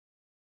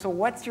So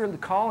what's your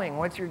calling?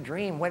 What's your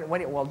dream?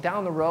 Well,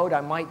 down the road,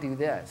 I might do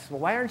this. Well,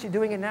 why aren't you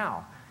doing it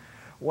now?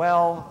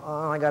 Well,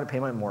 I got to pay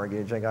my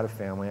mortgage. I got a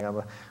family.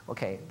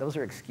 Okay, those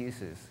are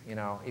excuses. You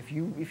know, if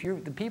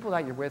the people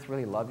that you're with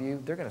really love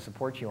you, they're going to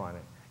support you on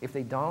it. If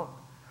they don't,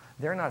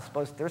 they're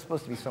supposed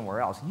to be somewhere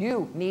else.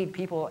 You need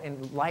people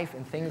in life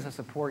and things that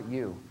support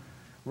you.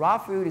 Raw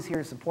food is here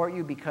to support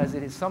you because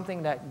it is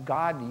something that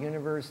God, the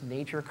universe,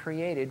 nature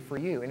created for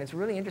you. And it's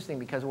really interesting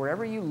because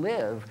wherever you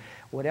live,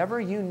 whatever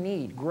you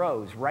need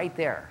grows right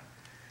there.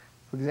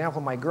 For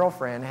example, my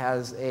girlfriend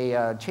has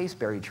a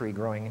chaseberry tree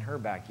growing in her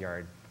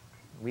backyard.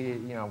 We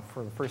did, you know,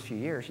 for the first few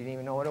years, she didn't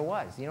even know what it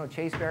was. You know,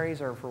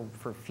 chaseberries are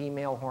for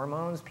female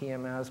hormones,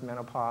 PMS,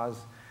 menopause.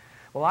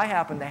 Well, I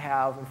happen to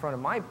have in front of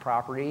my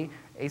property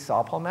a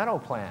saw palmetto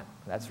plant.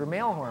 That's for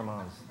male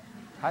hormones.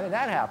 How did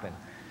that happen?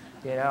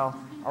 You know,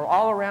 or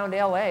all around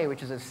LA,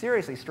 which is a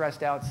seriously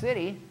stressed out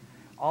city,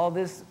 all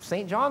this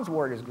St. John's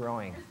wort is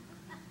growing,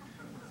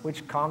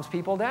 which calms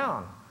people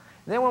down.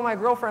 And then when my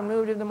girlfriend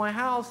moved into my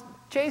house,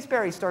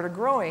 chaseberries started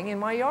growing in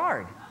my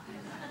yard.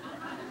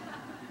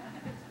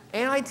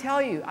 And I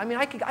tell you, I mean,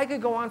 I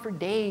could go on for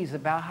days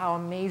about how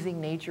amazing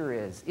nature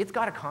is. It's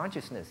got a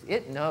consciousness.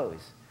 It knows.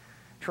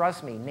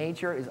 Trust me,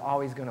 nature is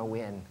always going to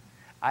win.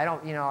 I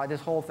don't, you know,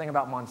 this whole thing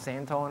about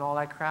Monsanto and all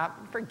that crap,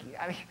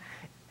 I mean,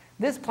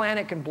 this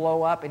planet can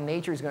blow up and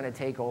nature's going to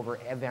take over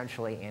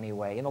eventually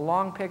anyway. In the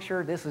long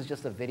picture, this is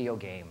just a video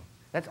game.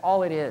 That's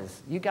all it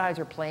is. You guys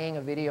are playing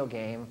a video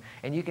game,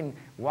 and you can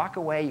walk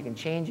away, you can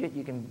change it,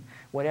 you can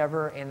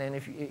whatever, and then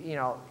if you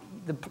know,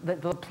 the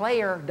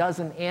player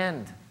doesn't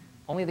end.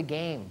 Only the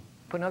game.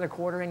 Put another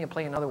quarter in, you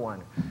play another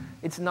one.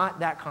 It's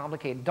not that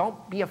complicated.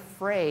 Don't be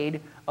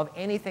afraid of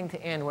anything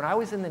to end. When I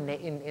was in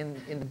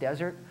the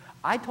desert,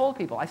 I told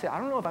people, I said, I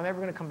don't know if I'm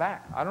ever going to come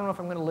back. I don't know if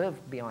I'm going to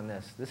live beyond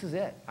this. This is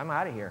it. I'm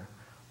out of here.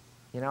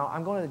 You know,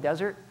 I'm going to the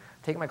desert,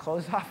 take my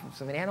clothes off.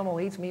 If an animal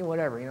eats me,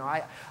 whatever. You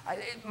know,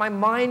 my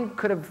mind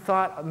could have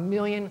thought a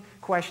million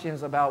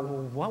questions about,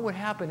 well, what would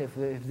happen if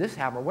this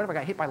happened? Or what if I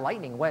got hit by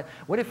lightning? What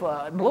if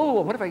I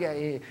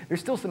got, there's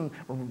still some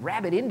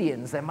rabid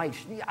Indians that might,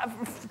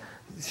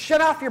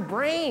 shut off your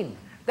brain.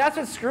 That's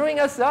what's screwing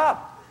us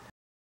up.